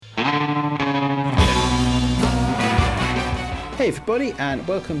Hey everybody, and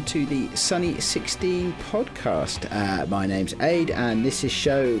welcome to the Sunny 16 podcast. My name's Aid, and this is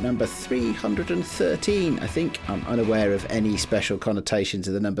show number 313. I think I'm unaware of any special connotations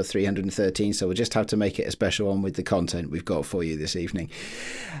of the number 313, so we'll just have to make it a special one with the content we've got for you this evening.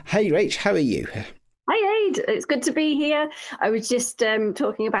 Hey Rach, how are you? Hi Aid, it's good to be here. I was just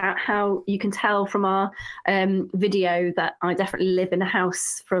talking about how you can tell from our video that I definitely live in a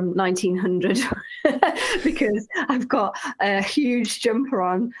house from 1900 because I've got a huge jumper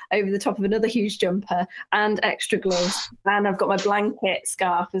on over the top of another huge jumper and extra gloves, and I've got my blanket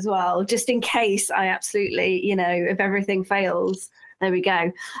scarf as well, just in case I absolutely, if everything fails. There we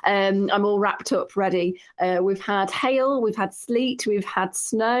go. I'm all wrapped up, ready. We've had hail, we've had sleet, we've had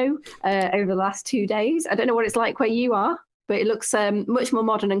snow over the last 2 days. I don't know what it's like where you are, but it looks much more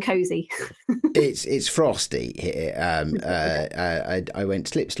modern and cosy. It's frosty here. I went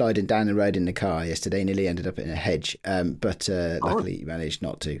slip sliding down the road in the car yesterday, nearly ended up in a hedge, but luckily managed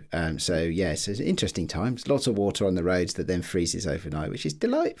not to. So it's interesting times. Lots of water on the roads that then freezes overnight, which is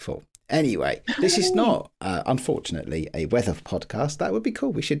delightful. Anyway, this is not, unfortunately, a weather podcast. That would be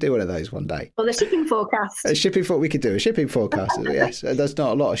cool. We should do one of those one day. Well, the shipping forecast. We could do a shipping forecast. Yes, there's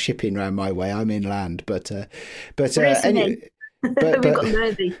not a lot of shipping around my way. I'm inland, but anyway. But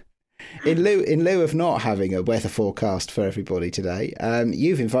in lieu of not having a weather forecast for everybody today,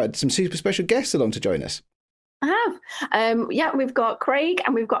 you've invited some super special guests along to join us. I have. We've got Craig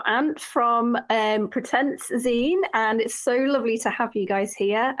and we've got Ant from Pretense Zine, and it's so lovely to have you guys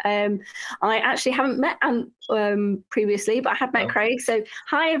here. I actually haven't met Ant previously, but I had met Craig. So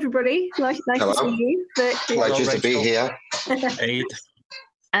hi everybody, nice to see you. Pleasure to be here.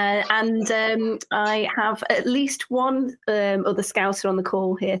 And I have at least one other scouser on the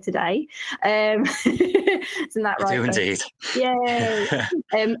call here today. Isn't that right? I do indeed. Yay.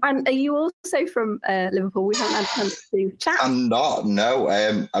 And are you also from Liverpool? We haven't had a chance to chat. I'm not, no.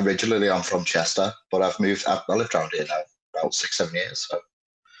 Originally I'm from Chester, but I've moved, I lived around here now about 6-7 years. So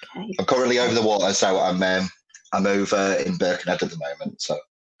okay. I'm currently over the water, so I'm over in Birkenhead at the moment. So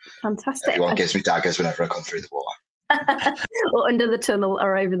fantastic. Everyone gives me daggers whenever I come through the water. Or under the tunnel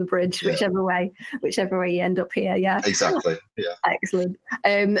or over the bridge, whichever way you end up here. Yeah, exactly. Yeah, excellent.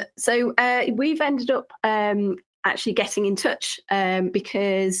 So we've ended up actually getting in touch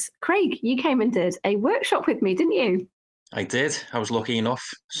because Craig, you came and did a workshop with me, didn't you? I did. I was lucky enough,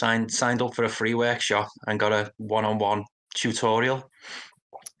 signed up for a free workshop and got a one-on-one tutorial.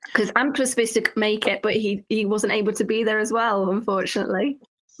 Because Ant was supposed to make it, but he wasn't able to be there as well, unfortunately.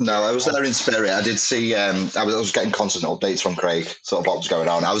 No, I was there in spirit. I did see, I was getting constant updates from Craig, sort of what was going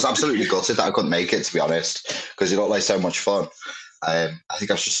on. I was absolutely gutted that I couldn't make it, to be honest, because it looked like so much fun. I think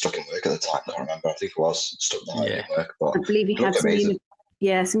I was just stuck in work at the time. I can't remember. I think I was stuck in work. But I believe he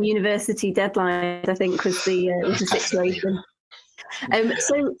had some university deadlines, I think, was the situation.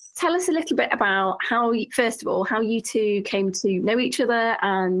 So tell us a little bit about how you two came to know each other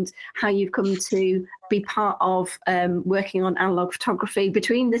and how you've come to be part of working on analogue photography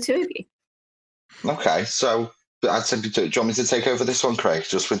between the two of you. Okay, so I'd say, do you want me to take over this one, Craig,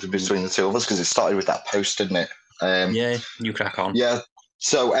 just between the two of us? Because it started with that post, didn't it? You crack on. Yeah,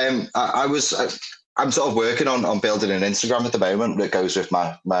 so I'm sort of working on building an Instagram at the moment that goes with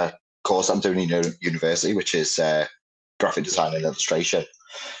my course I'm doing in university, which is graphic design and illustration.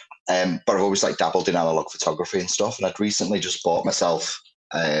 But I've always dabbled in analog photography and stuff, and I'd recently just bought myself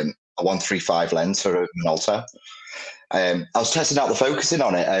a 135 lens for Minolta. I was testing out the focusing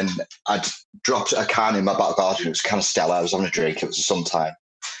on it, and I'd dropped a can in my back garden. It was kind of Stella. I was having a drink. It was sometime,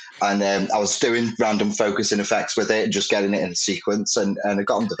 and I was doing random focusing effects with it and just getting it in a sequence, and I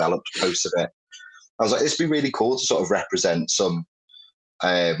got them developed most of it. I was like, this would be really cool to sort of represent some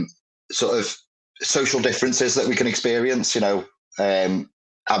sort of social differences that we can experience.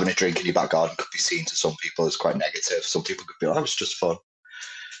 Having a drink in your back garden could be seen to some people as quite negative. Some people could be like, that was just fun.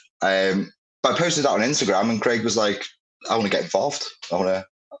 But I posted that on Instagram, and Craig was like, I want to get involved. I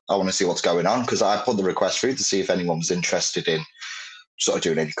want to see what's going on, because I put the request through to see if anyone was interested in sort of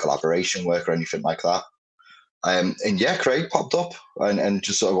doing any collaboration work or anything like that. And Craig popped up and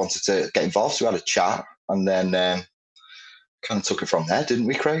just sort of wanted to get involved. So we had a chat, and then kind of took it from there, didn't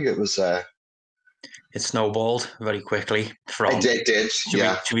we, Craig? It was... It snowballed very quickly. It did.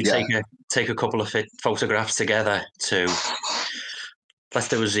 Should we take a couple of photographs together to... Let's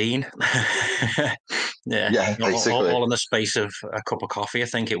do a zine. Yeah, basically. All in the space of a cup of coffee, I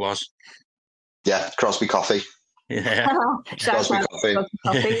think it was. Yeah, Crosby coffee. Yeah. Crosby coffee.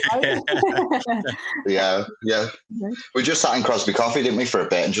 Yeah. We just sat in Crosby Coffee, didn't we, for a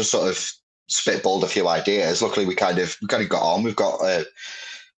bit, and just sort of spitballed a few ideas. Luckily, we kind of got on. We've got a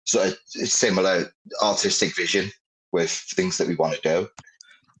sort of similar artistic vision with things that we want to do.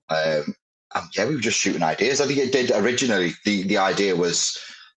 And yeah, we were just shooting ideas. I think it did originally. The idea was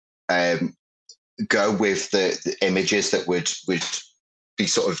go with the images that would be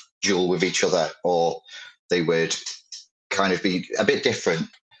sort of dual with each other, or they would kind of be a bit different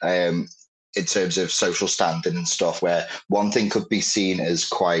in terms of social standing and stuff, where one thing could be seen as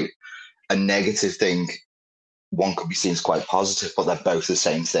quite a negative thing, one could be seen as quite positive, but they're both the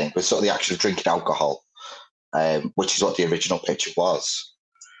same thing. With sort of the action of drinking alcohol, which is what the original picture was.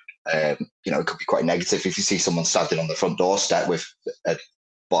 You know, it could be quite negative if you see someone standing on the front doorstep with a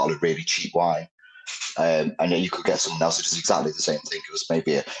bottle of really cheap wine. And then you could get someone else who does exactly the same thing. It was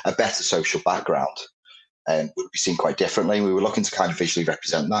maybe a better social background, would be seen quite differently. We were looking to kind of visually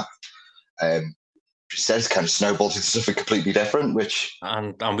represent that. Instead, it's kind of snowballed into something completely different, which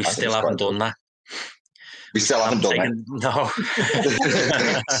and we still haven't done that. We still haven't done it. No.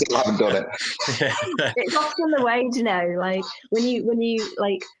 Still haven't done it. It's often the way, you know, like when you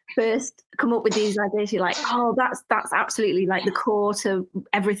like first come up with these ideas, you're like, oh, that's absolutely like the core to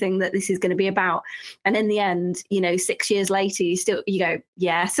everything that this is going to be about. And in the end, you know, 6 years later, you go,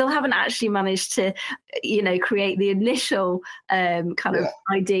 yeah, still haven't actually managed to, you know, create the initial kind of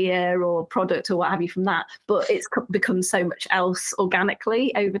idea or product or what have you from that. But it's become so much else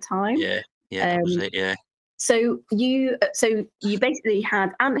organically over time. Yeah, that was it, yeah. So you basically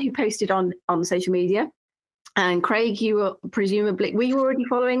had Ant, who posted on social media, and Craig, you were you already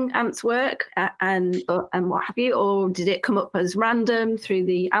following Ant's work and what have you, or did it come up as random through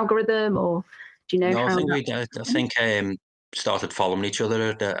the algorithm, or do you know? No, how I think started following each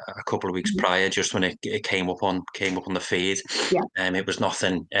other a couple of weeks prior, just when it came up on the feed. Yeah. It was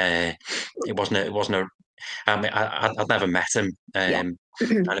nothing. It wasn't a. I'd never met him. And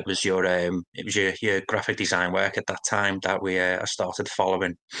it was your graphic design work at that time that I started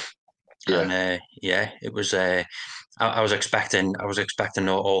following. Yeah. And it was. I was expecting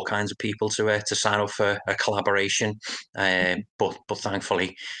all kinds of people to sign up for a collaboration, but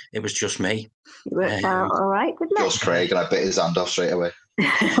thankfully it was just me. It worked out all right, didn't it? Just Craig, and I bit his hand off straight away. so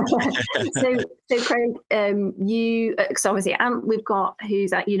Craig, you, because obviously Ant, we've got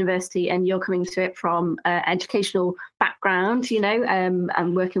who's at university, and you're coming to it from educational background, you know,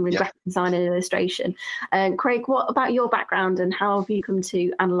 and working with graphic design and illustration. Craig, what about your background, and how have you come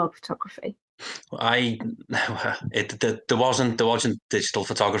to analog photography? There wasn't digital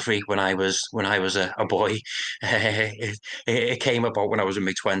photography when I was a boy. It came about when I was in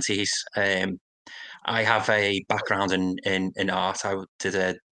my 20s. I have a background in art. I did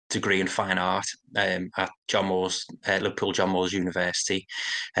a degree in fine art at John Moores, Liverpool John Moores University.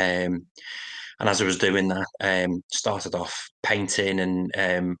 And as I was doing that, started off painting, and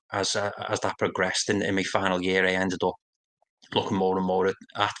as that progressed in my final year, I ended up looking more and more at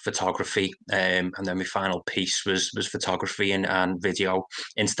photography, and then my final piece was photography and video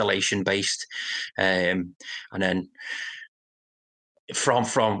installation based, and then from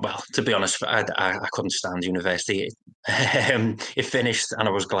well, to be honest, I couldn't stand university. It finished, and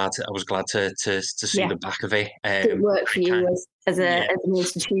I was glad to see the back of it. Did it work for you as an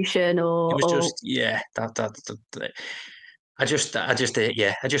institution, or it was just I just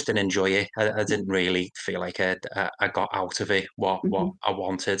didn't enjoy it. I didn't really feel like I got out of it what I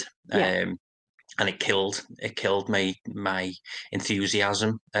wanted, and it killed my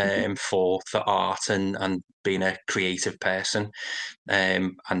enthusiasm for art and being a creative person.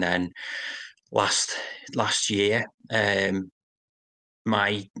 And then last year, my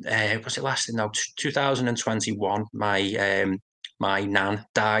was it last? No, 2021. My nan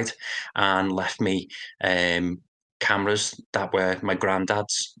died and left me cameras that were my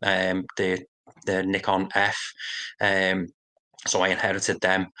granddad's, the Nikon F. So I inherited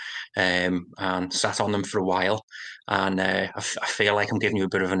them and sat on them for a while. And I feel like I'm giving you a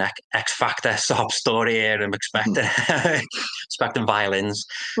bit of an X Factor sob story here. I'm expecting violins.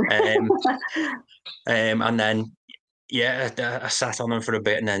 And then, I sat on them for a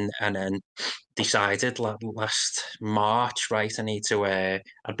bit, and then decided last March, right, I need to, I'd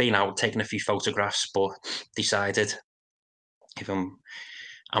been out taking a few photographs, but decided if I'm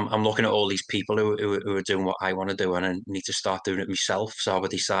looking at all these people who are doing what I want to do, and I need to start doing it myself. So I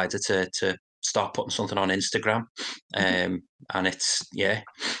decided to start putting something on Instagram, and it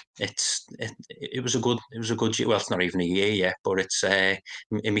was a good year. Well, it's not even a year yet, but it's in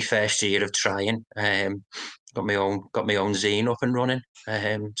my first year of trying. Got my own zine up and running.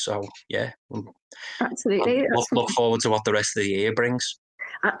 So yeah, absolutely. Look forward to what the rest of the year brings.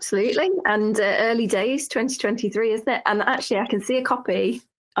 Absolutely, and early days 2023, isn't it? And actually, I can see a copy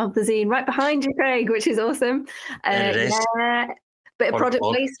of the zine right behind you, Craig, which is awesome. It is. Yeah, Bit of product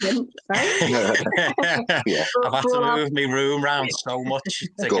placement, right? Yeah. I've had to move my room around so much.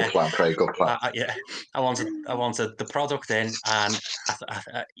 Good plan, Craig. Good plan. Yeah, I wanted the product in, and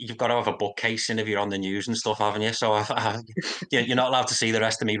you've got to have a bookcase in if you're on the news and stuff, haven't you? So you're not allowed to see the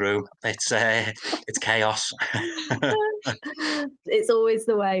rest of my room. It's chaos. It's always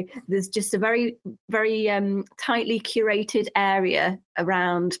the way. There's just a very, very tightly curated area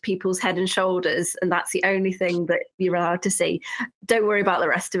around people's head and shoulders, and that's the only thing that you're allowed to see. Don't worry about the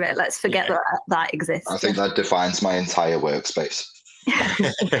rest of it. Let's forget that exists. I think that defines my entire workspace.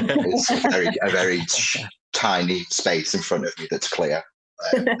 It's a very tiny space in front of me that's clear.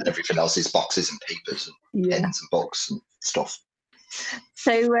 And everything else is boxes and papers and pens and books and stuff.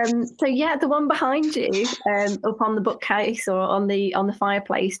 So yeah, the one behind you, up on the bookcase or on the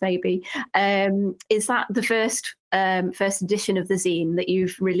fireplace, maybe, is that the first edition of the zine that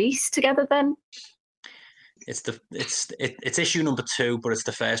you've released together? Then it's issue number 2, but it's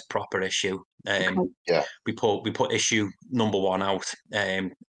the first proper issue. Yeah, we put issue number 1 out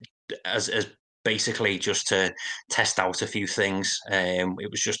as basically just to test out a few things.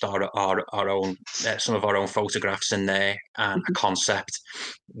 It was just our own some of our own photographs in there, and a concept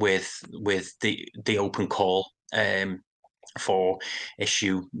with the open call for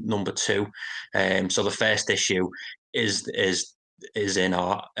issue number 2. So the first issue is in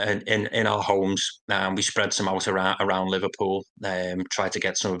our homes. We spread some out around Liverpool. Tried to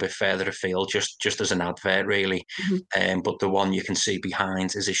get some a bit further afield, just as an advert, really. But the one you can see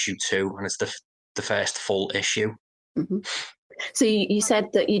behind is issue 2, and it's the first full issue. So you said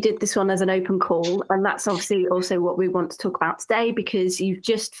that you did this one as an open call, and that's obviously also what we want to talk about today, because you've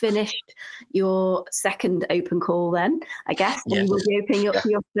just finished your second open call then, I guess, and you will be opening up for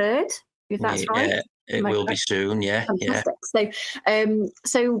your third, if that's right. Yeah, it will be soon, yeah. Fantastic.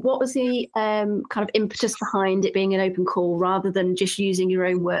 So what was the kind of impetus behind it being an open call rather than just using your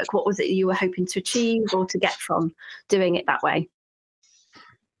own work? What was it you were hoping to achieve or to get from doing it that way?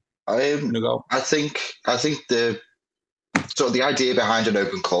 I think the idea behind an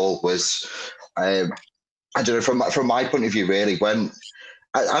open call was, I don't know, from my point of view, really, when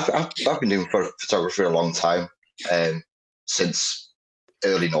I've been doing photography for a long time, since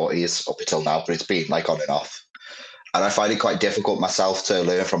early noughties up until now, but it's been like on and off, and I find it quite difficult myself to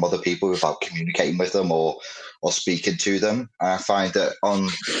learn from other people without communicating with them or speaking to them. And I find that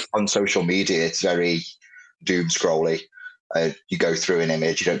on social media, it's very doom scrolly. You go through an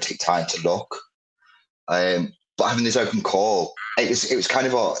image, you don't take time to look. But having this open call, it was kind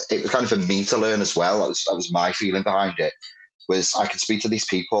of for me to learn as well. That was my feeling behind it. Was I can speak to these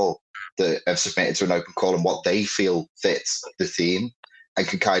people that have submitted to an open call and what they feel fits the theme, and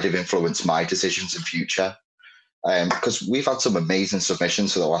can kind of influence my decisions in future. Because we've had some amazing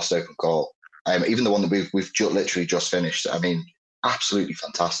submissions for the last open call. Even the one that we've literally just finished. I mean, absolutely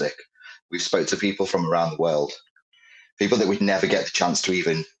fantastic. We've spoke to people from around the world. People that we'd never get the chance to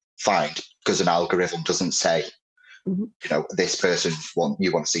even find because an algorithm doesn't say, this person,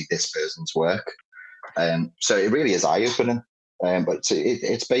 you want to see this person's work. So it really is eye-opening. But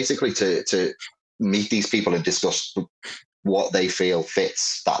it's basically to meet these people and discuss what they feel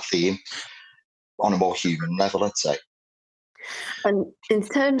fits that theme on a more human level, I'd say. And in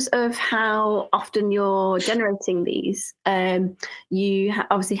terms of how often you're generating these, you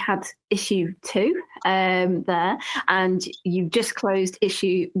obviously had issue 2 there, and you've just closed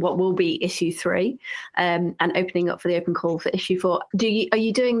what will be issue 3, and opening up for the open call for issue 4. Are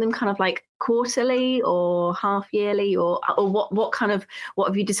you doing them kind of like quarterly or half yearly, or what have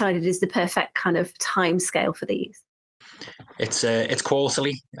you decided is the perfect kind of time scale for these? It's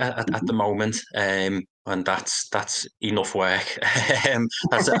quarterly at the moment, and that's enough work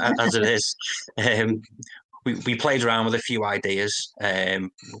as it is. We played around with a few ideas,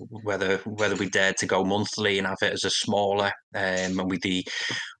 whether we dared to go monthly and have it as a smaller, and we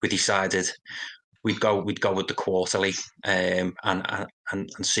decided we'd go with the quarterly, and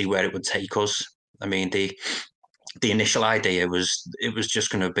see where it would take us. I mean, the initial idea was it was just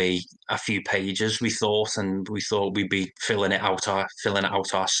going to be a few pages, we thought we'd be filling it out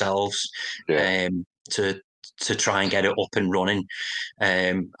ourselves, to try and get it up and running,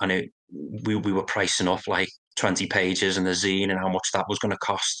 and we were pricing up like 20 pages in the zine and how much that was going to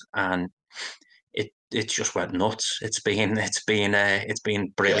cost, and it just went nuts. It's been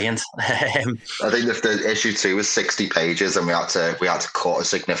brilliant. I think the issue 2 was 60 pages, and we had to cut a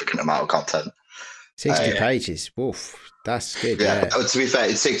significant amount of content. 60 pages. Woof, that's good. Yeah. To be fair,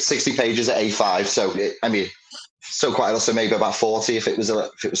 it's 60 pages at A5, so still quite a lot. So maybe about 40 if it was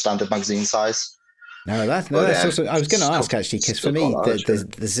standard magazine size. That's also. I was going to ask actually, because for me,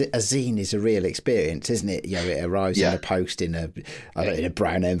 a zine is a real experience, isn't it? It arrives in the post in a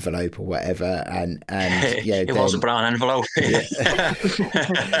brown envelope or whatever, and it was a brown envelope.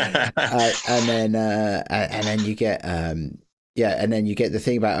 And then you get. And then you get the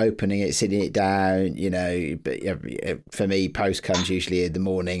thing about opening it, sitting it down, but for me, post comes usually in the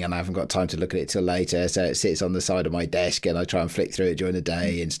morning and I haven't got time to look at it till later. So it sits on the side of my desk and I try and flick through it during the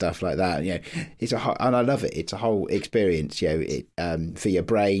day and stuff like that. And I love it. It's a whole experience, for your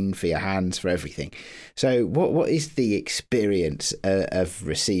brain, for your hands, for everything. So what is the experience of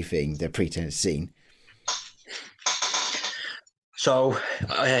receiving the Pretense zine? So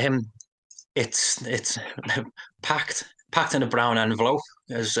it's packed in a brown envelope,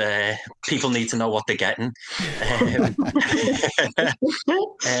 as people need to know what they're getting.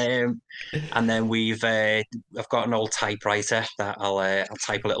 And then I've got an old typewriter that I'll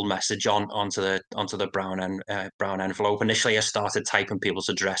type a little message onto the brown envelope. Initially, I started typing people's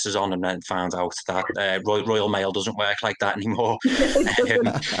addresses on, and then found out that Royal Mail doesn't work like that anymore.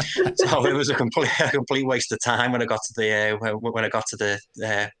 So it was a complete waste of time when I got to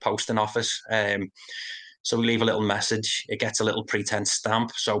the posting office. So we leave a little message. It gets a little Pretense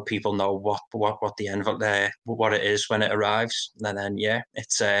stamp, so people know what the envelope what it is when it arrives. And then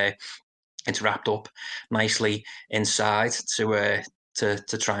it's wrapped up nicely inside to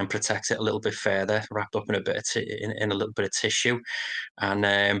try and protect it a little bit further. Wrapped up in a little bit of tissue, and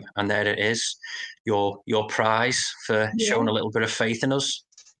there it is, your prize for showing a little bit of faith in us.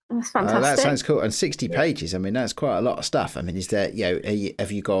 That's fantastic. That sounds cool. And 60 pages, I mean, that's quite a lot of stuff. I mean, is there, have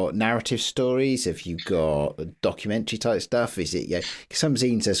you got narrative stories? Have you got documentary type stuff? Is it, some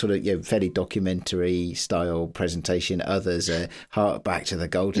zines are sort of, fairly documentary style presentation. Others are hark back to the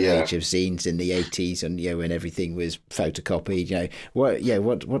golden age of zines in the 80s and, when everything was photocopied,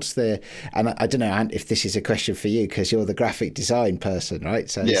 what's the, and I don't know, Ant, if this is a question for you, because you're the graphic design person, right?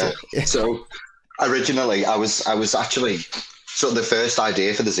 So, So originally I was actually, so the first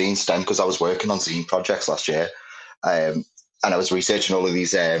idea for the zine stemmed because I was working on zine projects last year, and I was researching all of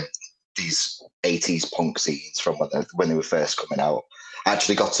these 80s punk zines from when they were first coming out. I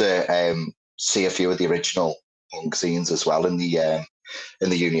actually got to see a few of the original punk zines as well in the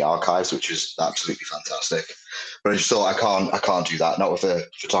uni archives, which was absolutely fantastic. But I just thought I can't do that, not with a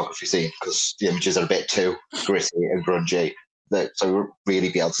photography zine, because the images are a bit too gritty and grungy, so really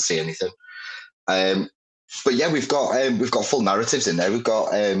be able to see anything. But we've got full narratives in there. We've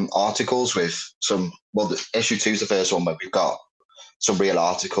got articles with some. Well, the issue 2 is the first one, but we've got some real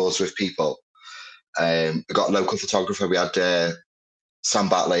articles with people. We've got local photographer. We had Sam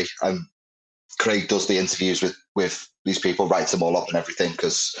Batley, and Craig does the interviews with these people, writes them all up and everything,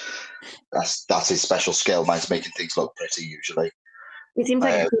 because that's his special skill. Mine's making things look pretty usually. It seems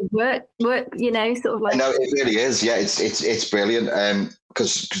like good work, sort of like. No, it really is. Yeah, it's brilliant.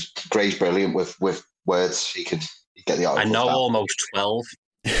 Because Craig's brilliant with words. He can get the article. I know almost 12.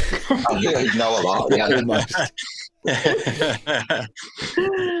 I know a lot. Yeah. With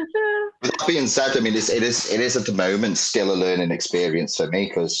that being said, I mean, it is at the moment still a learning experience for me,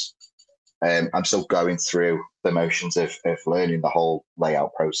 because I'm still going through the motions of learning the whole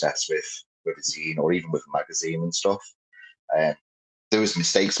layout process with a zine or even with a magazine and stuff. There was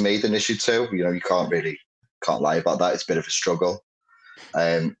mistakes made in issue 2. You can't lie about that. It's a bit of a struggle.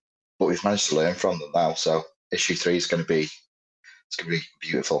 But we've managed to learn from them now. So issue 3 is going to be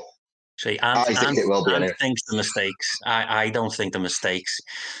beautiful. See, I think it will be. Ant thinks the mistakes. I don't think the mistakes.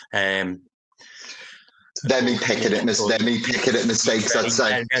 They're me picking at mistakes. I'd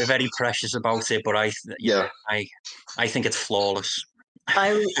say they're very precious about it, but I think it's flawless.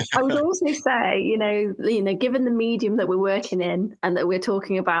 I would also say, given the medium that we're working in and that we're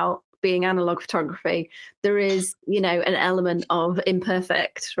talking about being analog photography, there is, an element of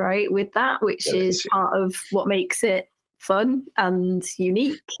imperfect, right, with that, which is part of what makes it fun and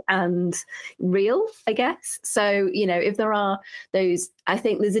unique and real, I guess. So, if there are those, I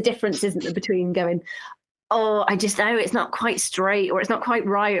think there's a difference, isn't there, between going, oh, I just know it's not quite straight, or it's not quite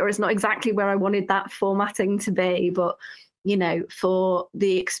right, or it's not exactly where I wanted that formatting to be, but for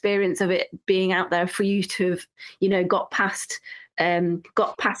the experience of it being out there, for you to have, got past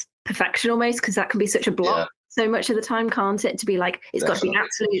perfection almost, because that can be such a block so much of the time, can't it? To be like, it's got to be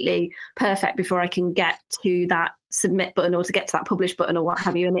absolutely perfect before I can get to that submit button or to get to that publish button or what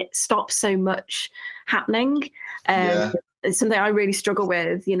have you, and it stops so much happening. It's something I really struggle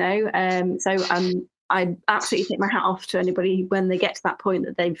with, so I absolutely take my hat off to anybody when they get to that point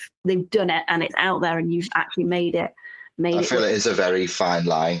that they've done it and it's out there and you've actually made it. I feel it is a very fine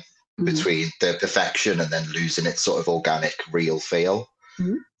line between the perfection and then losing its sort of organic, real feel.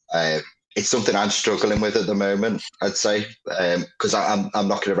 it's something I'm struggling with at the moment, I'd say, because I'm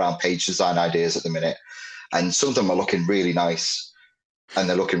knocking around page design ideas at the minute, and some of them are looking really nice, and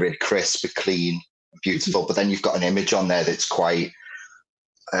they're looking really crisp, and clean, and beautiful. But then you've got an image on there that's quite,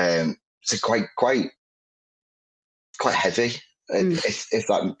 it's quite heavy. If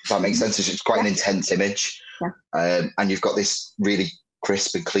that makes sense, it's quite an intense image, and you've got this really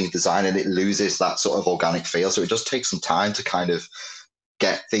crisp and clean design, and it loses that sort of organic feel. So it does take some time to kind of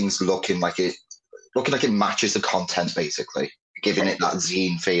get things looking like it matches the content, basically, giving it that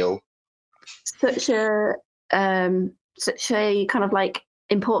zine feel. Such a kind of like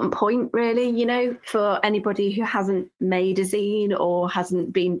important point, really, you know, for anybody who hasn't made a zine or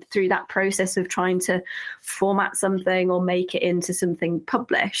hasn't been through that process of trying to format something or make it into something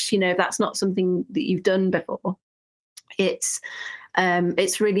published. You know, if that's not something that you've done before, it's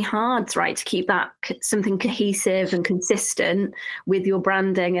really hard, right, to keep that something cohesive and consistent with your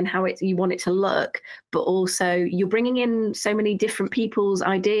branding and how you want it to look, but also you're bringing in so many different people's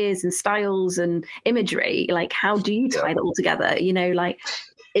ideas and styles and imagery. Like, how do you tie that all together? You know, like,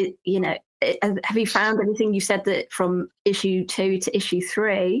 have you found anything? You said that from issue 2 to issue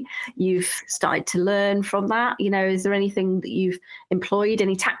 3, you've started to learn from that. You know, is there anything that you've employed,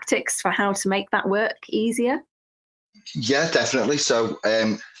 any tactics for how to make that work easier? Yeah, definitely. So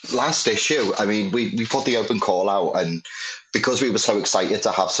last issue, I mean, we put the open call out, and because we were so excited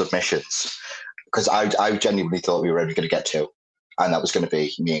to have submissions, because I genuinely thought we were only going to get 2, and that was going to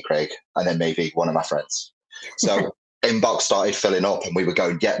be me and Craig, and then maybe one of my friends. So inbox started filling up, and we were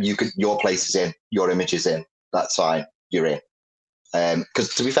going, yeah, your place is in, your image is in, that's fine, you're in.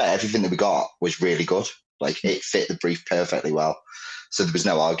 Because to be fair, everything that we got was really good. Like, it fit the brief perfectly well. So there was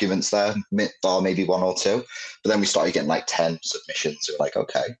no arguments there, or maybe 1 or 2. But then we started getting like 10 submissions. We were like,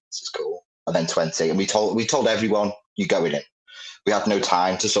 okay, this is cool. And then 20. And we told everyone, you're going in. We had no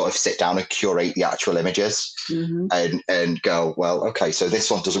time to sort of sit down and curate the actual images and go, well, okay, so this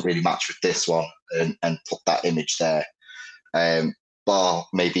one doesn't really match with this one, and put that image there. Bar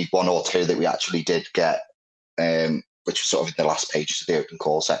maybe 1 or 2 that we actually did get, which was sort of in the last pages of the open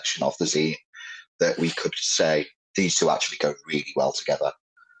call section of the zine, that we could say, these 2 actually go really well together.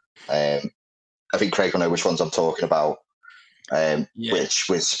 I think Craig will know which ones I'm talking about. Which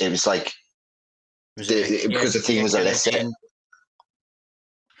was, it was like, because the theme was illicit.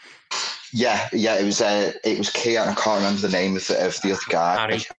 Yeah, it was Kia, and I can't remember the name of the other guy.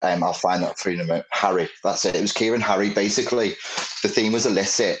 Harry. I'll find that for you in a minute. Harry, that's it. It was Kia and Harry. Basically, the theme was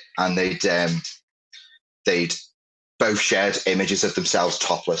illicit, and they'd both shared images of themselves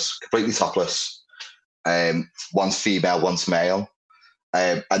topless, completely topless. One's female, one's male.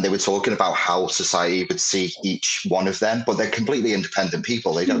 And they were talking about how society would see each one of them, but they're completely independent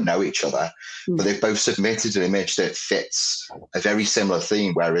people. They don't know each other, but they've both submitted an image that fits a very similar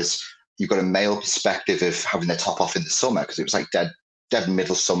theme, whereas you've got a male perspective of having their top off in the summer, because it was like dead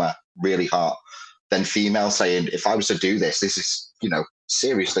middle summer, really hot. Then female saying, if I was to do this is,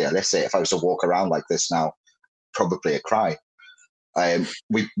 seriously illicit. If I was to walk around like this now, probably a crime.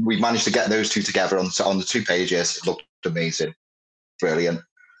 We managed to get those 2 together on the 2 pages. It looked amazing, brilliant.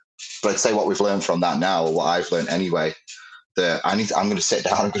 But I'd say what we've learned from that now, or what I've learned anyway, that I'm going to sit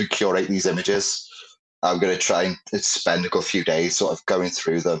down, I'm going to curate these images. I'm going to try and spend a good few days sort of going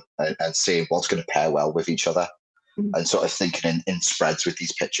through them and seeing what's going to pair well with each other, and sort of thinking in spreads with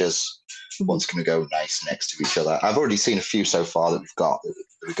these pictures, what's going to go nice next to each other. I've already seen a few so far that we've got that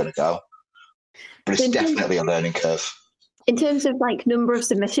we're going to go, but it's definitely a learning curve. In terms of like number of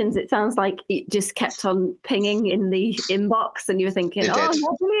submissions, it sounds like it just kept on pinging in the inbox, and you were thinking,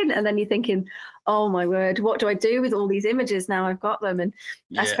 oh, brilliant. And then you're thinking, oh my word, what do I do with all these images now I've got them? And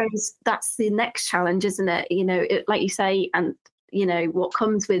I suppose that's the next challenge, isn't it? Like you say, and what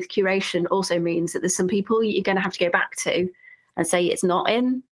comes with curation also means that there's some people you're going to have to go back to and say it's not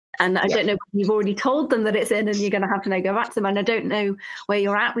in. And I don't know, you've already told them that it's in, and you're going to have to now go back to them. And I don't know where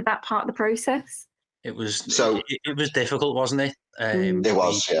you're at with that part of the process. It was it was difficult, wasn't it? It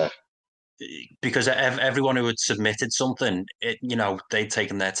was, yeah. Because everyone who had submitted something, they'd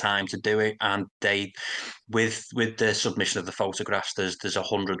taken their time to do it, and they, with the submission of the photographs, there's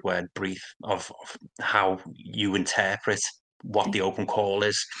 100-word brief of how you interpret what the open call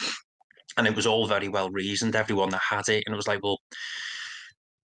is, and it was all very well reasoned. Everyone that had it, and it was like, well,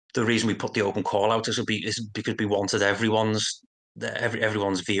 the reason we put the open call out is because we wanted everyone's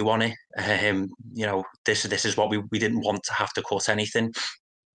view on it. This is what we didn't want to have to cut anything.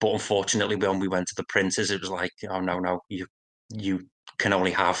 But unfortunately, when we went to the printers, it was like, oh no, you can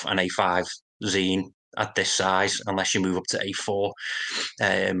only have an A5 zine at this size unless you move up to A4,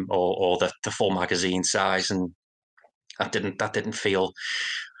 or the full magazine size, and that didn't feel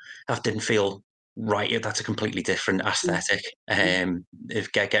that didn't feel right. That's a completely different aesthetic. If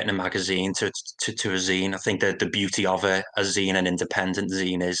getting a magazine to a zine, I think that the beauty of a zine, an independent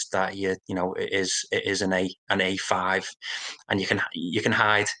zine, is that it is an A5, and you can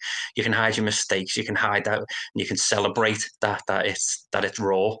hide your mistakes, you can hide that, and you can celebrate that it's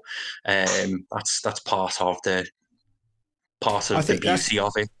raw. That's part of the beauty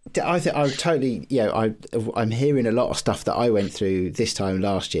of it. I think I'm totally, I'm hearing a lot of stuff that I went through this time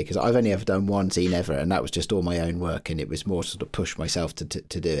last year, because I've only ever done one zine ever, and that was just all my own work, and it was more sort of push myself to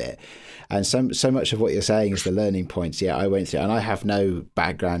do it. And so much of what you're saying is the learning points. I went through, and I have no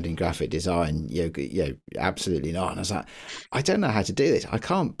background in graphic design, absolutely not. And I was like, I don't know how to do this. I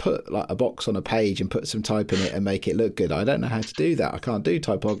can't put like a box on a page and put some type in it and make it look good. I don't know how to do that. I can't do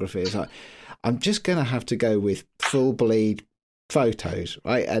typography. It's like, I'm just going to have to go with full bleed photos,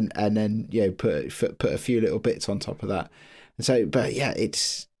 right, and then put a few little bits on top of that. And so, but yeah,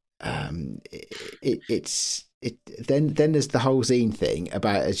 it's then there's the whole zine thing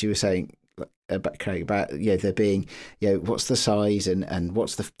about, as you were saying about Craig, about there being what's the size and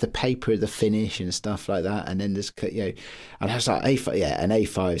what's the paper, the finish and stuff like that. And then there's and I was like an A5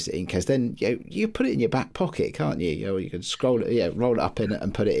 zine, because then you put it in your back pocket, can't you? You can scroll it, roll it up in it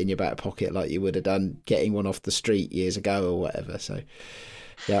and put it in your back pocket like you would have done getting one off the street years ago or whatever. So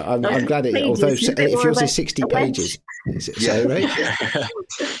I'm glad it. Although if yours is 60 pages, so right.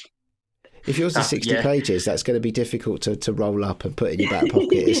 If yours is 60 pages, that's going to be difficult to roll up and put in your back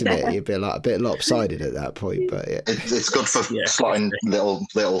pocket, isn't it? You'd be like a bit lopsided at that point. But it's good for slotting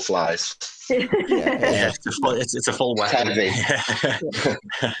little flies. It's a full weapon.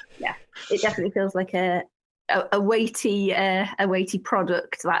 Yeah, it definitely feels like a weighty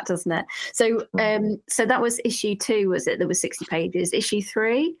product, that, doesn't it? So so that was issue 2, was it? There was 60 pages. Issue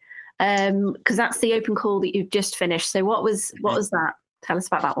 3, because that's the open call that you've just finished. So what was that? Tell us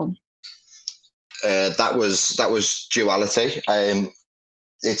about that one. That was Duality.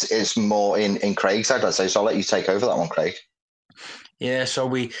 It's more in Craig's side, I'd say. So I'll let you take over that one, Craig. Yeah. So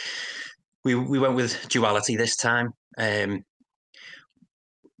we went with Duality this time.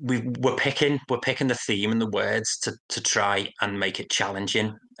 We're picking the theme and the words to try and make it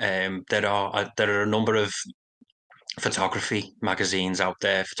challenging. There are a number of photography magazines out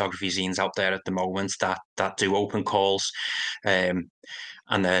there, photography zines out there at the moment that do open calls, and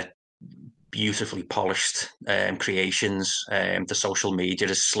they're beautifully polished creations. The social media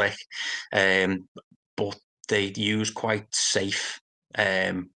is slick, but they use quite safe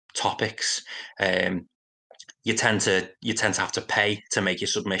topics. You tend to have to pay to make your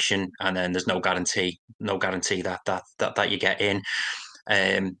submission, and then there's no guarantee that you get in.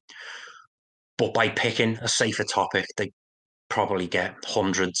 But by picking a safer topic, they probably get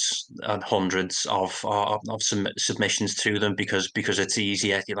hundreds and hundreds of submissions to them, because it's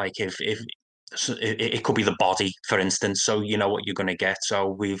easier. Like if it could be the body, for instance, so you know what you're going to get.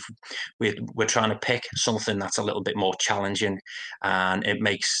 So we're trying to pick something that's a little bit more challenging, and it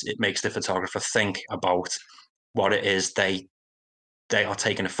makes the photographer think about what it is they are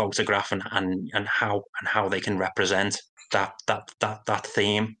taking a photograph and how they can represent that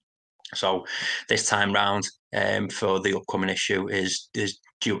theme. So this time round, for the upcoming issue is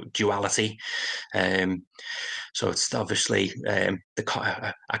Duality. So it's obviously a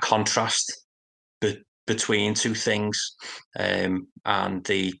contrast between two things, and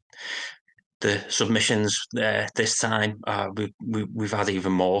the submissions this time, we've had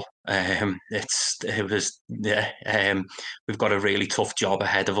even more. We've got a really tough job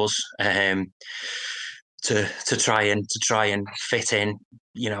ahead of us, to try and fit in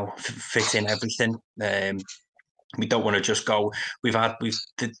everything. We don't want to just go.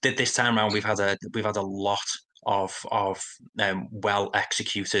 This time around we've had a lot of well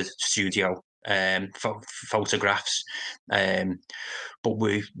executed studio photographs, but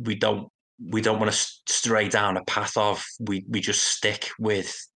we don't want to stray down a path of we just stick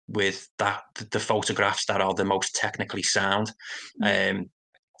with the photographs that are the most technically sound.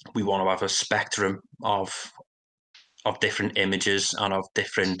 We want to have a spectrum of different images and of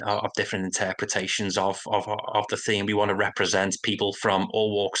different interpretations of the theme. We want to represent people from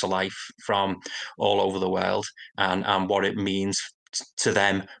all walks of life, from all over the world, and what it means to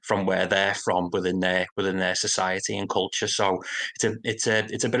them from where they're from within their society and culture. So it's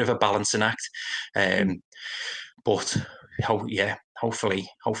a bit of a balancing act, but hopefully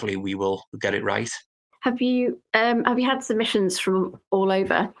we will get it right. Have you had submissions from all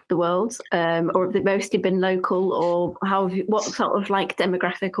over the world, or have they mostly been local, or what sort of like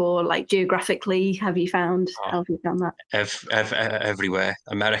demographic or like geographically have you found? How have you found that? Everywhere: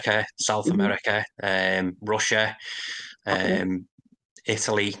 America, South America, Russia,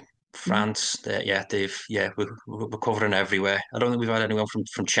 Italy, France. We're covering everywhere. I don't think we've had anyone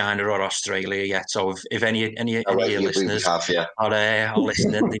from China or Australia yet. So if any of your listeners are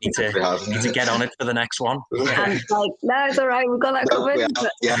listening, they need to get on it for the next one. And no, it's all right. We've got that covered.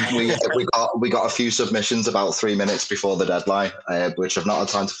 We got a few submissions about 3 minutes before the deadline, which I've not had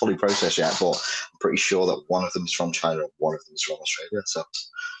time to fully process yet. But I'm pretty sure that one of them is from China and one of them is from Australia. So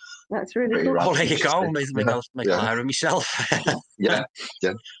that's really cool. Oh, there you go. Make a hire of myself. yeah.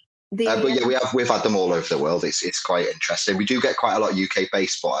 But we've had them all over the world. It's quite interesting. We do get quite a lot UK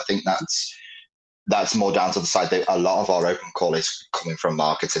based, but I think that's more down to the side that a lot of our open call is coming from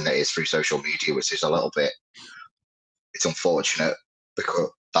marketing that is through social media, which is a little bit. It's unfortunate because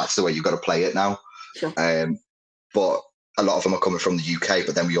that's the way you've got to play it now. Sure. But a lot of them are coming from the UK,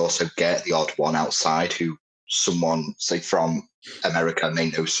 but then we also get the odd one outside who someone, say from America, may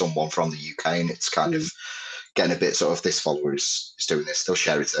know someone from the UK, and it's kind of getting a bit sort of this follower is doing this, they'll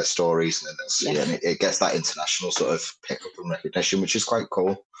share it to their stories, and then they'll see it, and it gets that international sort of pickup and recognition, which is quite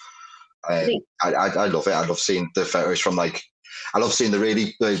cool. I love it. I love seeing the photos from I love seeing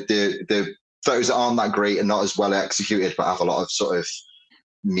the photos that aren't that great and not as well executed, but have a lot of sort of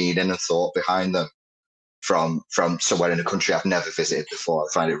meaning and thought behind them from somewhere in a country I've never visited before.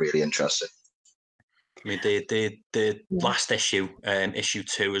 I find it really interesting. I mean, the last issue, issue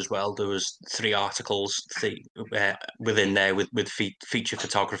 2 as well, there was 3 articles within there with feature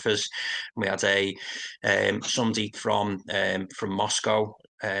photographers. We had somebody from Moscow,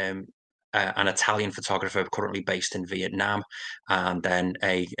 an Italian photographer currently based in Vietnam, and then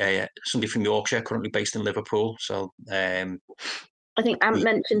somebody from Yorkshire currently based in Liverpool. So I think Ant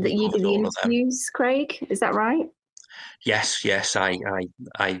mentioned that you did the interviews, Craig. Is that right? Yes.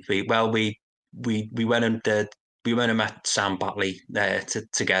 We went and met Sam Batley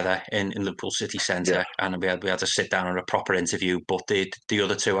together in Liverpool City Centre, and we had to sit down on a proper interview. But the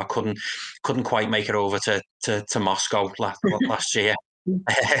other 2, I couldn't quite make it over to Moscow last year.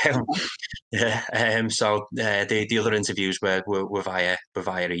 So the other interviews were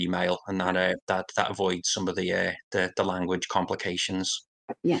via email, and that avoids some of the language complications.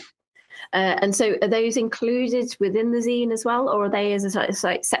 Yeah. And so are those included within the zine as well, or are they as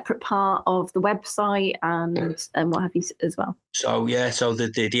a separate part of the website and what have you as well? So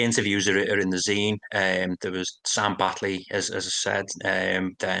the interviews are in the zine. There was Sam Batley, as I said.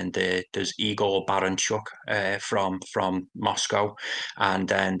 Then there's Igor Baranchuk from Moscow, and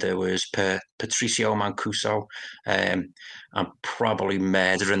then there was Patricio Mancuso. I'm probably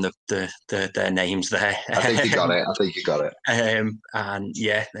murdering their names there. I think you got it. And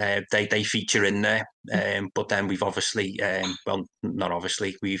they feature in there. But then we've obviously, not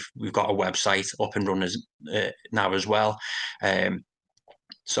obviously, we've got a website up and running now as well.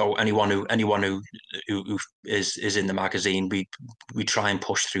 So anyone who is in the magazine, we try and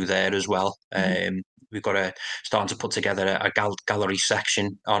push through there as well. We've got starting to put together a gallery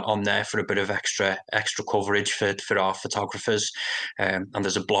section on there for a bit of extra coverage for our photographers, and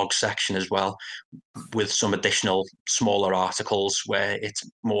there's a blog section as well with some additional smaller articles where it's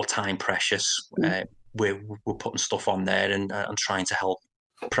more time precious. We're putting stuff on there and trying to help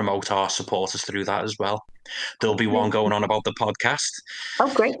promote our supporters through that as well. There'll be one going on about the podcast.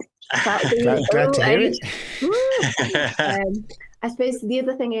 Oh, great! Glad to hear it. I suppose the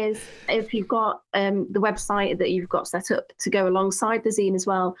other thing is, if you've got the website that you've got set up to go alongside the zine as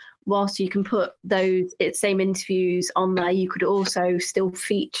well, whilst you can put those same interviews on there, you could also still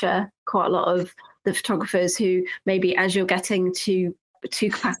feature quite a lot of the photographers who maybe, as you're getting to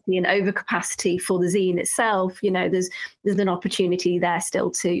capacity and over capacity for the zine itself, there's an opportunity there still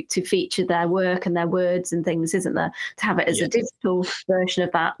to feature their work and their words and things, isn't there? To have it as a digital version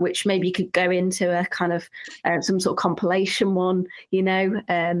of that, which maybe you could go into a kind of some sort of compilation one,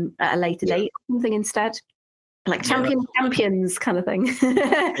 at a later date or something instead. Like champions kind of thing.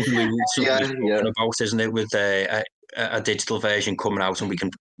 About, isn't it, with a digital version coming out, and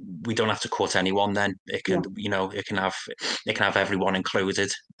we don't have to cut anyone. Then it can, it can have everyone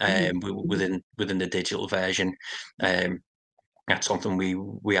included within the digital version. That's something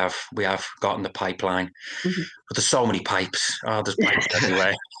we have got in the pipeline. But there's so many pipes. There's pipes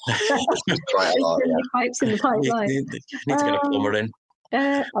everywhere. Quite a lot, pipes in the pipeline. Need to get a plumber in.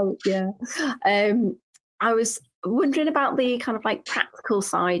 I was wondering about the kind of like practical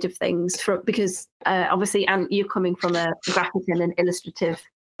side of things, because obviously, and you're coming from a graphic and an illustrative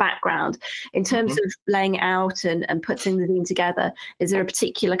background. In terms of laying out and putting the zine together, is there a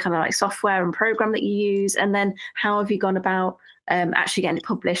particular kind of like software and program that you use? And then how have you gone about actually getting it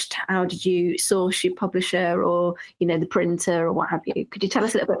published? How did you source your publisher or, the printer or what have you? Could you tell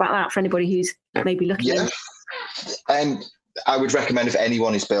us a little bit about that for anybody who's maybe looking? I would recommend if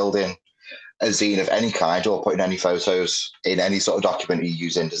anyone is building a zine of any kind or putting any photos in any sort of document you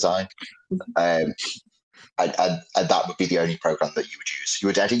use InDesign, and that would be the only program that you would use. You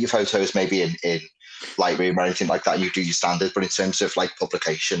would edit your photos maybe in Lightroom or anything like that. You do your standard, but in terms of like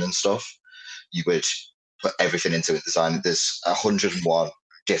publication and stuff, you would put everything into InDesign. There's 101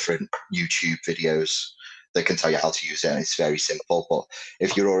 different YouTube videos that can tell you how to use it, and it's very simple. But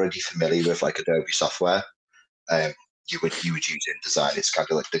if you're already familiar with like Adobe software, you would use InDesign. It's kind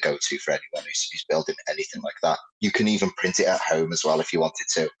of like the go-to for anyone who's building anything like that. You can even print it at home as well if you wanted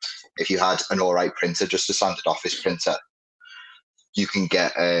to. If you had an all right printer, just a standard office printer, you can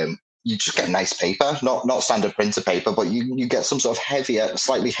get you just get nice paper, not standard printer paper, but you get some sort of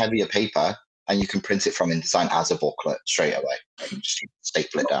slightly heavier paper, and you can print it from InDesign as a booklet straight away. And you just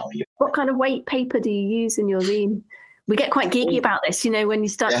staple it down. What kind of weight paper do you use in your zine? We get quite geeky about this, when you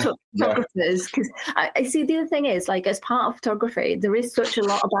start talking to photographers, because I see the other thing is, like, as part of photography, there is such a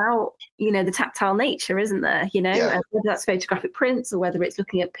lot about, the tactile nature, isn't there? Whether that's photographic prints or whether it's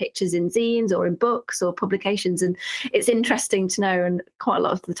looking at pictures in zines or in books or publications. And it's interesting to know. And quite a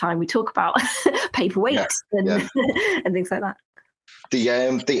lot of the time we talk about paper weights and things like that.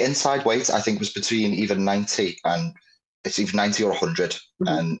 The inside weight, I think, was between either 90 and it's either 90 or 100,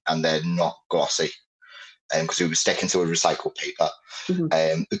 and they're not glossy. Because we were sticking to a recycled paper.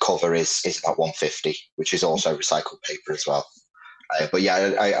 The cover is about 150, which is also recycled paper as well. But yeah,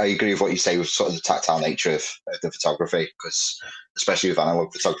 I agree with what you say with sort of the tactile nature of the photography, because especially with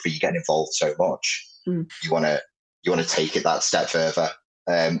analog photography, you're getting involved so much. You want to take it that step further.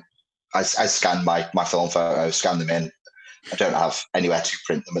 I scan my film photos, scan them in. I don't have anywhere to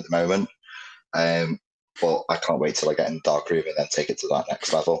print them at the moment, but I can't wait till I get in the darkroom and then take it to that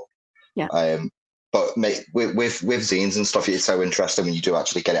next level. Yeah. But with zines and stuff, it's so interesting when you do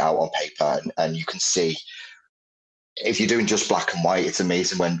actually get it out on paper, and you can see, if you're doing just black and white, it's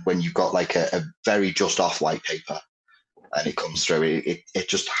amazing when you've got like a very just off white paper and it comes through. It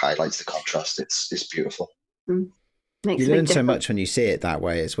just highlights the contrast. It's beautiful. You learn so much when you see it that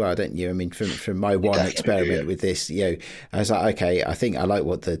way as well, don't you? I mean, from my one experiment with this, I was like, okay, I think I like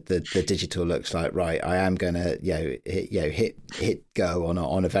what the digital looks like. Right, I am gonna hit go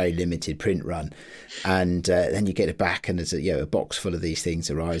on a very limited print run, and then you get it back, and there's a box full of these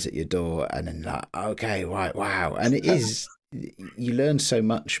things arrives at your door, and then like, okay, right, wow, and it is. You learn so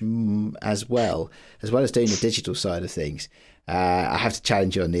much as well as doing the digital side of things. I have to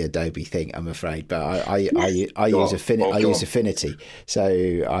challenge you on the Adobe thing, I'm afraid, but I use Affinity.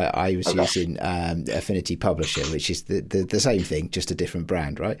 So I was using Affinity Publisher, which is the same thing, just a different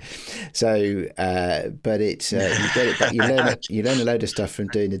brand, right? So, but it's you get it back. You learn a load of stuff from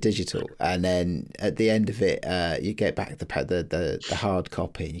doing the digital, and then at the end of it, you get back the hard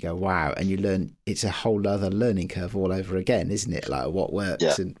copy, and you go, wow, and you learn. It's a whole other learning curve all over again, isn't it? Like what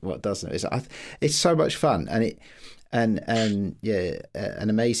works and what doesn't. It's so much fun, and it. And an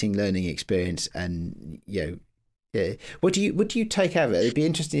amazing learning experience, and what do you take out of it? It'd be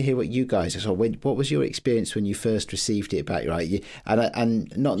interesting to hear what you guys saw. What was your experience when you first received it back, right?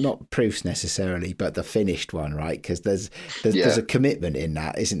 And not proofs necessarily, but the finished one, right? Because there's a commitment in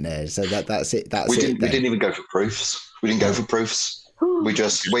that, isn't there? So that's it. We didn't even go for proofs. We didn't go for proofs. We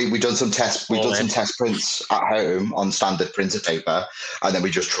done some test prints at home on standard printer paper, and then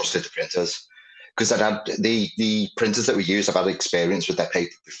we just trusted the printers. Because I'd had the printers that we use, I've had experience with their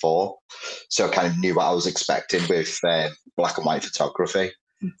paper before, so I kind of knew what I was expecting with black and white photography.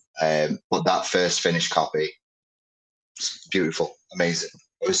 But that first finished copy, beautiful, amazing.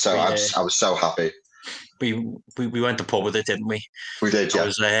 I was so happy. We went to pub with it, didn't we? We did,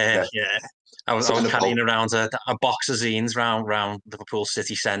 yeah. I was carrying around a box of zines round Liverpool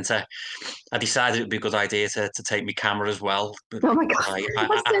city centre. I decided it would be a good idea to take my camera as well. Oh my God!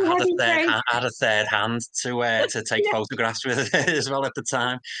 I had a third hand to take photographs with as well at the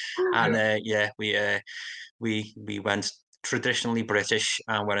time, and we went traditionally British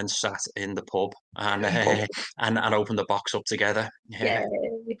and went and sat in the pub and opened the box up together. Yeah.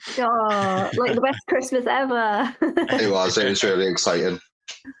 Oh, like the best Christmas ever. It was really exciting.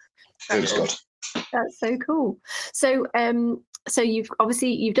 It was good. That's so cool. So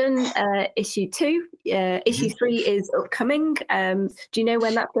you've done issue 2. Issue 3 is upcoming. Do you know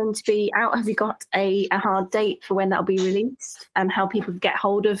when that's going to be out? Have you got a hard date for when that'll be released, and how people get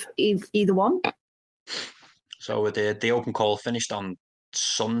hold of either one? So the open call finished on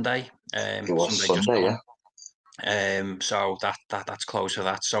Sunday. It was Sunday, yeah. So that's close to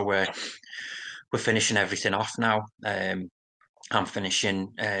that. So we're finishing everything off now. I'm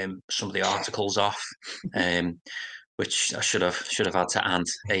finishing some of the articles off. which I should have had to Ant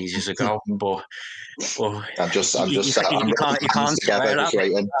ages ago. But I'm just you can't together, just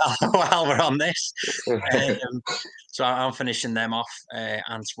waiting. while we're on this. So I'm finishing them off.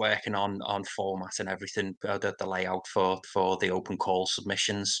 Ant's working on format and everything, the layout for the open call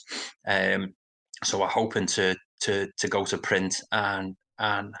submissions. So we're hoping to go to print and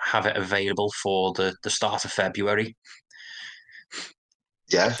have it available for the start of February.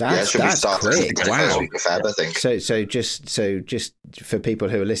 Yeah, that's quick. Wow. Week of Feb, I think. So just for people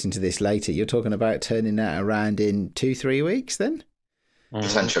who are listening to this later, you're talking about turning that around in 2-3 weeks, then?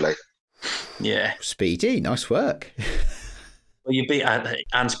 Potentially. Yeah. Speedy, nice work. Well,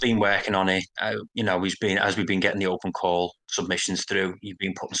 Ant's been working on it. We've been getting the open call submissions through. You've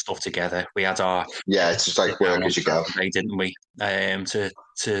been putting stuff together. We had our it's just like work as you go, didn't we? To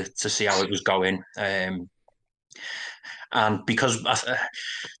see how it was going. And because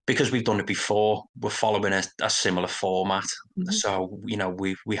we've done it before, we're following a similar format. Mm-hmm. So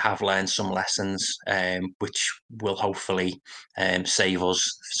we have learned some lessons, which will hopefully save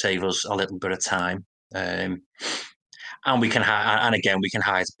us a little bit of time. And we can we can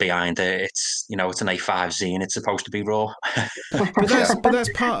hide behind it. It's it's an A5 zine. It's supposed to be raw. but that's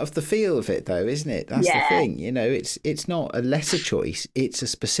part of the feel of it, though, isn't it? That's the thing. It's not a lesser choice. It's a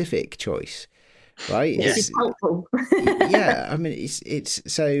specific choice. Right? It's helpful. Yeah, I mean, it's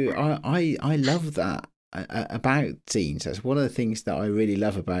so I love that about zines. That's one of the things that I really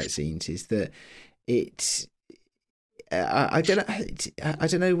love about zines is that it's. I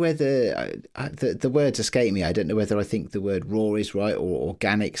don't know whether the words escape me. I don't know whether I think the word raw is right or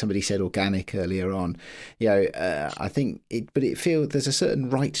organic. Somebody said organic earlier on. I think but it feels there's a certain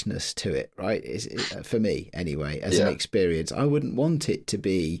rightness to it, right? For me anyway, as an experience, I wouldn't want it to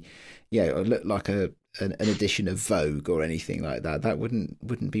be, look like an edition of Vogue or anything like that. That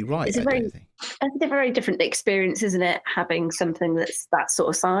wouldn't be right. It's a very different experience, isn't it? Having something that's that sort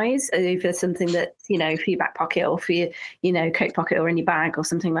of size, for something that for your back pocket or for your coat pocket or in your bag or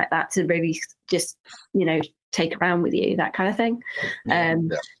something like that, to really just take around with you, that kind of thing.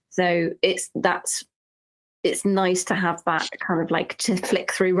 So it's nice to have that kind of like to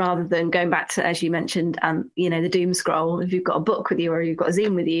flick through rather than going back to, as you mentioned, the doom scroll. If you've got a book with you or you've got a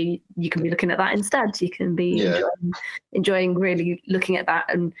zine with you, you can be looking at that instead. You can be enjoying really looking at that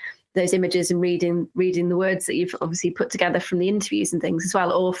and those images and reading the words that you've obviously put together from the interviews and things as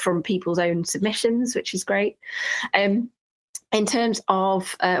well, or from people's own submissions, which is great. In terms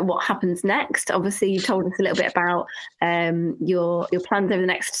of what happens next, obviously you told us a little bit about your plans over the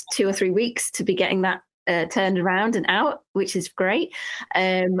next 2 or 3 weeks to be getting that turned around and out, which is great.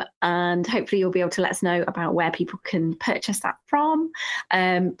 And hopefully you'll be able to let us know about where people can purchase that from,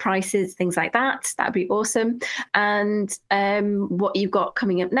 prices, things like that. That'd be awesome. And what you've got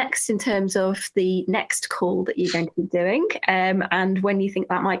coming up next in terms of the next call that you're going to be doing, and when you think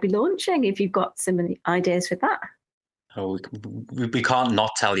that might be launching, if you've got some ideas for that. Oh, we can't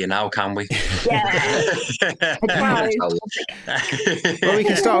not tell you now, can we? Yeah. Well, we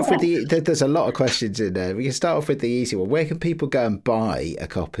can start off with there's a lot of questions in there. We can start off with the easy one. Where can people go and buy a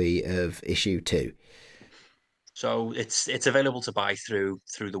copy of issue 2? So it's available to buy through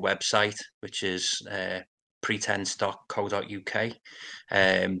the website, which is pretense.co.uk.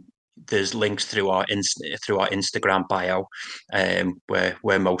 There's links through our Instagram bio,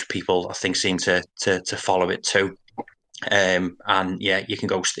 where most people I think seem to follow it too. And you can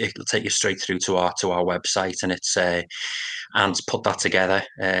go. It'll take you straight through to our website, and it's and put that together,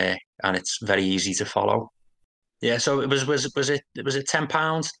 and it's very easy to follow. Yeah. So it was it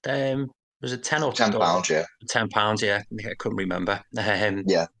 £10? Was it 10 or £10? Yeah. £10. Yeah. I couldn't remember.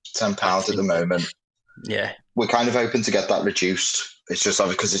 £10 at the moment. Yeah. We're kind of hoping to get that reduced. It's just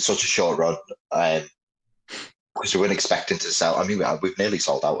because it's such a short run. Because we weren't expecting to sell. I mean, we've nearly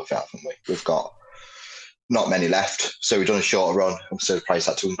sold out of it, haven't we? We've got not many left, so we've done a shorter run, so the price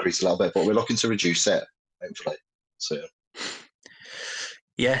had to increase a little bit, but we're looking to reduce it hopefully soon.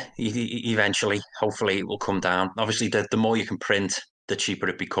 Yeah, eventually, hopefully it will come down. Obviously, the more you can print, the cheaper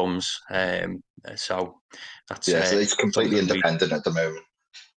it becomes. So that's so it's completely independent at the moment.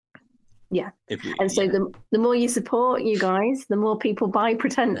 Yeah, so the more you support you guys, the more people buy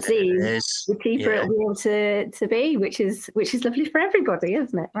Pretense zines, the cheaper it'll be able to be, which is lovely for everybody,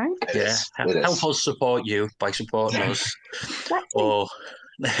 isn't it? Right? Help us support you by supporting us, or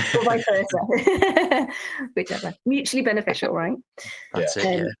vice versa, whichever, mutually beneficial, right? That's it.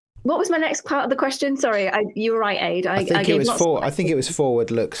 Yeah. What was my next part of the question? Sorry, you were right, Aid. I think it was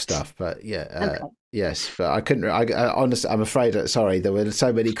forward look stuff, but okay. Yes, but I couldn't. I honestly, I'm afraid. Sorry, there were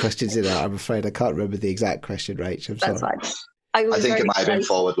so many questions in there. I'm afraid I can't remember the exact question, Rach. I'm sorry. That's fine. I think it might have been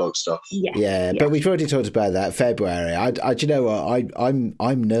forward log stuff. Yeah, but we've already talked about that. February. Do you know what?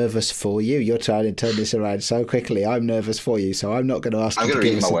 I'm nervous for you. You're trying to turn this around so quickly. I'm nervous for you, so I'm not going to ask you to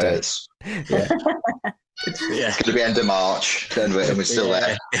give us a date. Yeah. It's going to be end of March, and we're still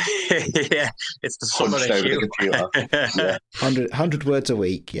there. Yeah, it's the summer issue. The computer. 100 words a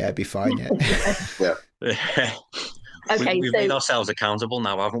week. Yeah, be fine. Yeah. Okay, we've made ourselves accountable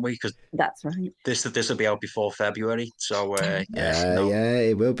now, haven't we? Because that's right. This will be out before February, so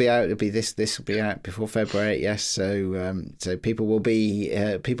it will be out. It'll be this will be out before February. Yes, so people will be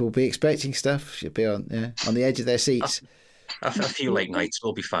expecting stuff. Should be on the edge of their seats. A few late nights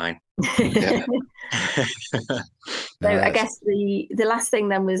will be fine. So I guess the last thing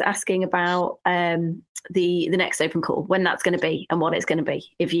then was asking about the next open call, when that's going to be and what it's going to be,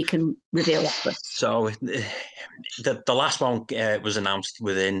 if you can reveal that. So the last one was announced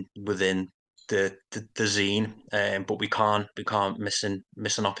within the zine, but we can't miss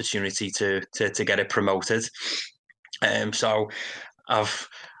an opportunity to get it promoted. So I've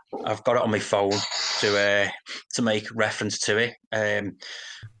got it on my phone to make reference to it. I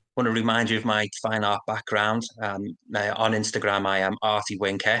want to remind you of my fine art background. On Instagram, I am Artie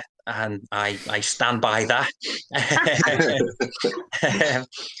Winker, and I stand by that.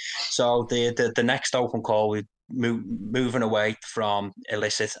 So the next open call, we're moving away from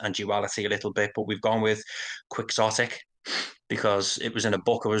illicit and duality a little bit, but we've gone with quixotic because it was in a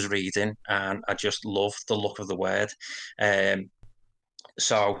book I was reading, and I just loved the look of the word.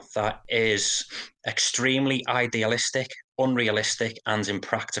 So that is extremely idealistic, unrealistic, and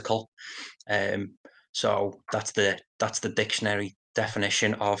impractical. So that's the dictionary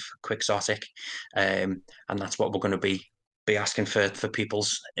definition of quixotic, and that's what we're going to be asking for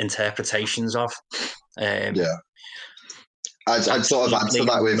people's interpretations of. I'd sort of answer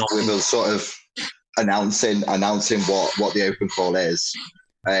that with us sort of announcing what the open call is.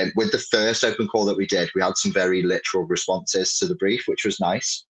 With the first open call that we did, we had some very literal responses to the brief, which was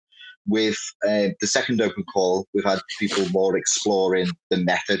nice. With the second open call, we've had people more exploring the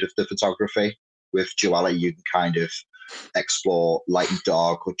method of the photography. With duality, you can kind of explore light and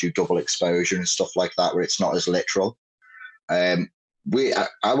dark or do double exposure and stuff like that, where it's not as literal. I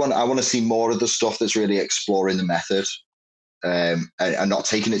want to see more of the stuff that's really exploring the method and not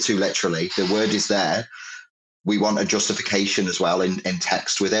taking it too literally. The word is there. We want a justification as well in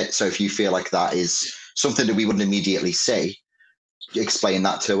text with it. So if you feel like that is something that we wouldn't immediately see, explain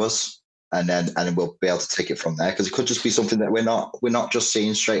that to us, and then we'll be able to take it from there. Because it could just be something that we're not just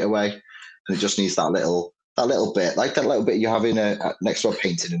seeing straight away, and it just needs that little bit, like that little bit you have in next to a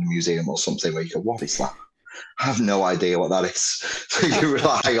painting in a museum or something, where you go, "What is that? I have no idea what that is." So you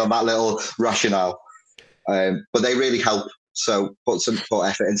rely on that little rationale, but they really help. So put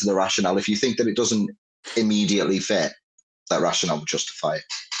effort into the rationale. If you think that it doesn't immediately fit, that rationale will justify it.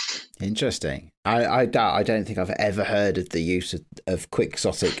 Interesting. I don't think I've ever heard of the use of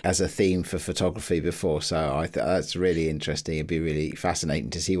quixotic as a theme for photography before, so I think that's really interesting. It'd be really fascinating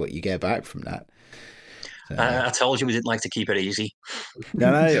to see what you get back from that. I told you we didn't like to keep it easy.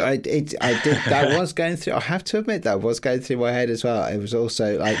 No, I did. That was going through. I have to admit that was going through my head as well. It was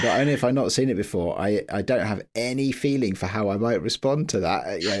also like, not only have I not seen it before, I don't have any feeling for how I might respond to that.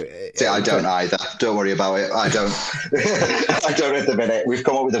 I don't either. Don't worry about it. I don't. I don't at the minute. We've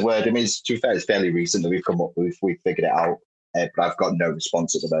come up with a word. I mean, to be fair, it's fairly recent that we've come up with. We've figured it out. But I've got no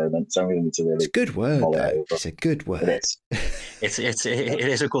response at the moment, so I'm going to need to really. It's a good word, though. It's a good word. It is. It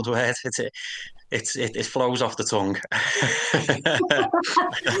is a good word. It flows off the tongue.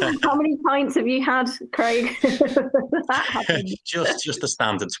 How many pints have you had, Craig? just the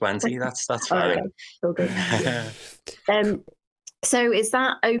standard 20. That's fine. Okay. Good. So is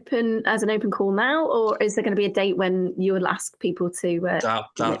that open as an open call now, or is there going to be a date when you will ask people to?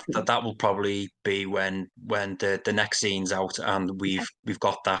 That will probably be when the next zine's out and we've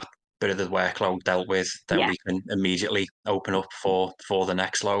got that bit of the workload dealt with. Then we can immediately open up for the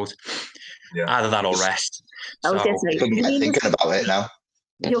next load. Yeah. Either that or rest. I was thinking about it now.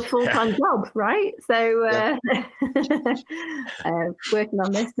 Your full-time job, right? So working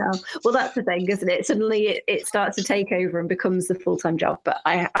on this now. Well, that's the thing, isn't it? Suddenly it starts to take over and becomes the full-time job. But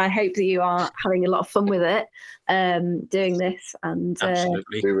I hope that you are having a lot of fun with it, doing this. And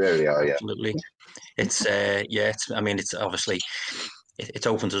absolutely, we really are. Yeah, absolutely. It's it's obviously. It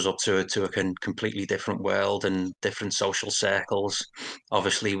opens us up to a completely different world and different social circles.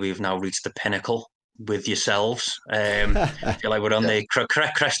 Obviously, we've now reached the pinnacle with yourselves. I feel like we're on the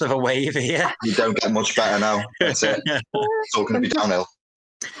crest of a wave here. You don't get much better now. That's it. It's all going to be downhill.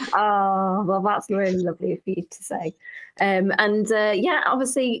 Oh, well, that's really lovely for you to say.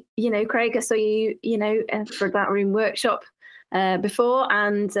 Obviously, Craig, I saw you, for that room workshop before,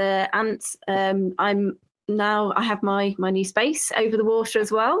 and Ant, I have my new space over the water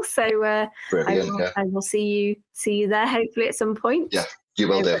as well. So I will see you there hopefully at some point. Yeah, you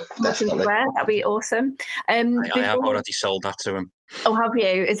will do. Definitely. That'd be awesome. I have already sold that to him. Oh, have you?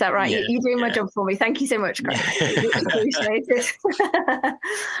 Is that right? Yeah, You're doing my job for me. Thank you so much, Craig. Appreciate it.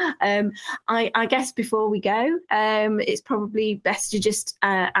 I guess before we go, it's probably best to just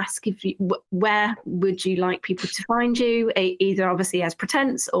ask where would you like people to find you, either obviously as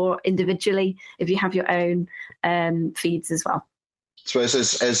Pretense or individually, if you have your own feeds as well. So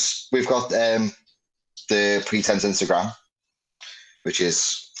as we've got the Pretense Instagram, which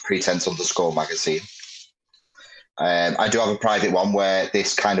is Pretense_magazine. I do have a private one where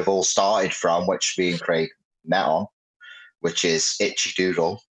this kind of all started from, which me and Craig met on, which is Itchy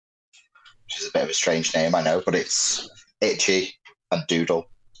Doodle, which is a bit of a strange name, I know, but it's Itchy and Doodle.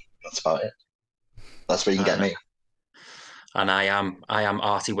 That's about it. That's where you can get me. And I am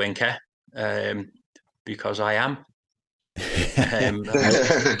Artie Winker, because I am.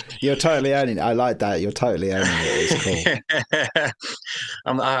 You're totally owning it. I like that. You're totally owning it. It's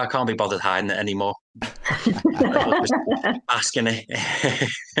cool. I can't be bothered hiding it anymore. Just asking it.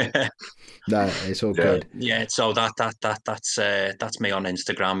 No, it's all good. Yeah, so that's me on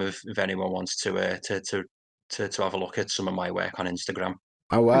Instagram. If anyone wants to have a look at some of my work on Instagram.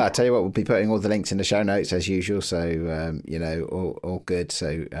 Oh, well, I'll tell you what, we'll be putting all the links in the show notes as usual. So, all good.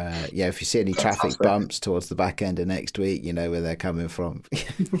 So, if you see any traffic bumps towards the back end of next week, you know where they're coming from.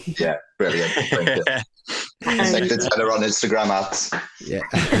 Yeah, brilliant. Like the tenor on Instagram ads. Yeah.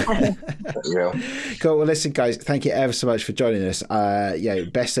 Real. Cool. Well, listen, guys, thank you ever so much for joining us.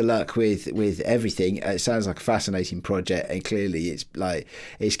 Best of luck with everything. It sounds like a fascinating project, and clearly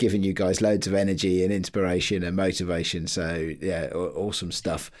it's giving you guys loads of energy and inspiration and motivation. So, awesome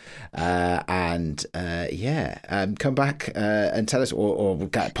stuff. Come back and tell us, or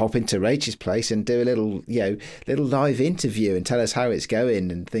pop into Rachel's place and do a little live interview and tell us how it's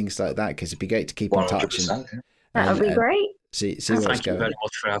going and things like that, because it'd be great to keep in touch. That would be great. See Thank you very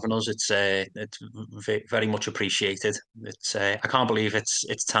much for having us. It's very much appreciated. It's I can't believe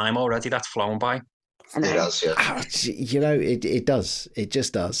it's time already. That's flown by. It does, yeah. It does. It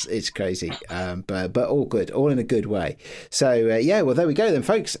just does. It's crazy. But all good, all in a good way. So, well, there we go then,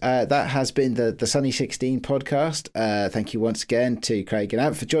 folks. That has been the Sunny 16 podcast. Thank you once again to Craig and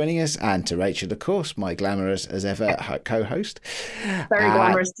Ant for joining us, and to Rachel, of course, my glamorous as ever co-host. Very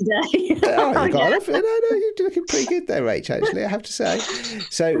glamorous today. You're looking pretty good there, Rach, actually, I have to say.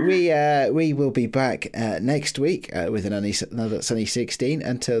 So we will be back next week with another Sunny 16.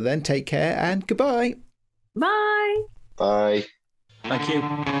 Until then, take care and goodbye. Bye. Bye. Thank you.